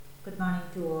Good morning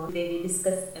to all. Today we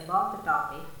discuss about the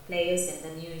topic players in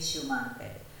the new issue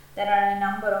market. There are a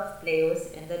number of players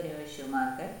in the new issue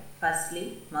market.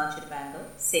 Firstly, merchant banker.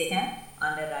 Second,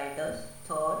 underwriters.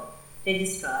 Third,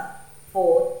 registrar.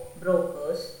 Fourth,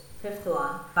 brokers. Fifth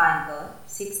one, banker.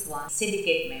 Sixth one,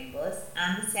 syndicate members.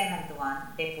 And the seventh one,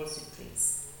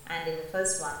 depositories. And in the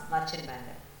first one, merchant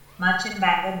banker. Merchant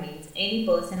banker means any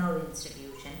person or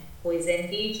institution who is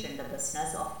engaged in the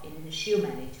business of issue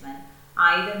management,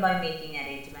 either by making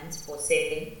arrangements for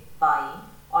selling, buying,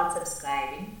 or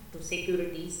subscribing to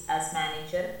securities as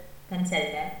manager,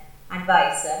 consultant,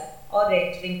 advisor, or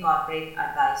rendering corporate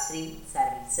advisory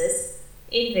services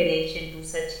in relation to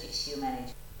such issue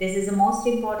management. This is the most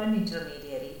important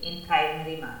intermediary in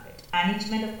primary market.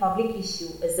 Management of public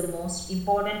issue is the most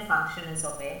important function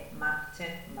of a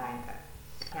merchant banker.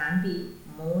 There can be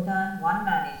more than one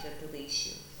manager to the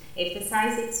issue. If the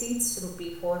size exceeds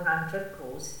Rs 400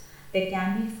 crores, there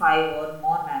can be 5 or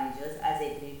more managers as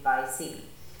agreed by SEBI.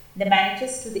 The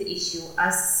managers to the issue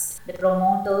assist the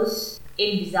promoters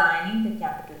in designing the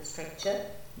capital structure,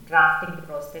 drafting the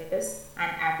prospectus and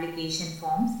application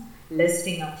forms,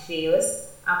 listing of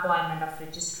shares, appointment of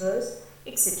registrars,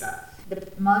 etc. The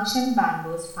merchant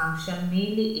banker's function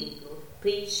mainly include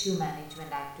pre-issue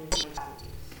management activity.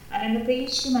 And in the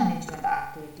pre-issue management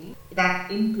activity, that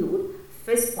include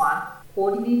first one,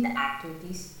 coordinate the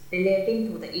activities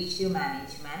relating to the issue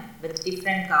management with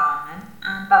different government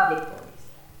and public bodies.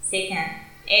 Second,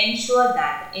 ensure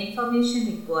that the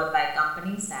information required by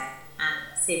Companies Act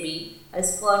and SEBI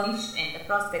is furnished in the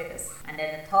prospectus. And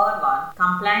then the third one,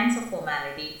 compliance of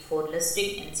formality for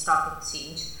listing in stock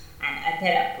exchange and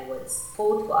other approvals.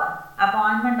 Fourth one,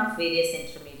 appointment of various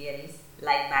intermediaries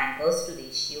like bankers to the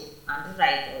issue,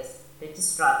 underwriters,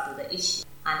 registrar to the issue.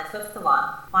 And the fifth one,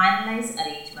 finalize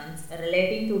arrangements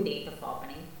relating to date of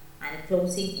opening and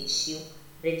closing issue,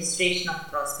 registration of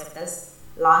prospectus,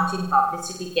 launching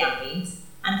publicity campaigns,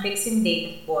 and fixing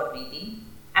date of board meeting,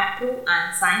 approve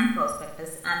and sign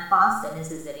prospectus and pass the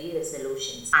necessary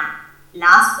resolutions. And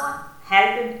last one,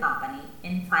 help the company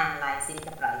in finalizing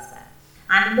the price band.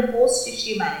 And in the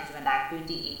post-issue management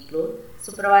activity include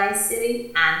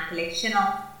supervisory and collection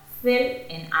of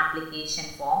fill-in application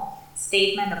form,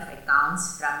 statement of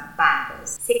accounts from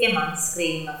bankers. Second one,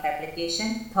 screening of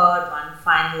application. Third one,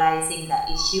 finalizing the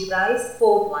issue price.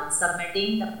 Fourth one,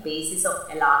 submitting the basis of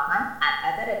allotment and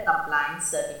other compliance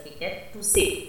certificate to SEBI.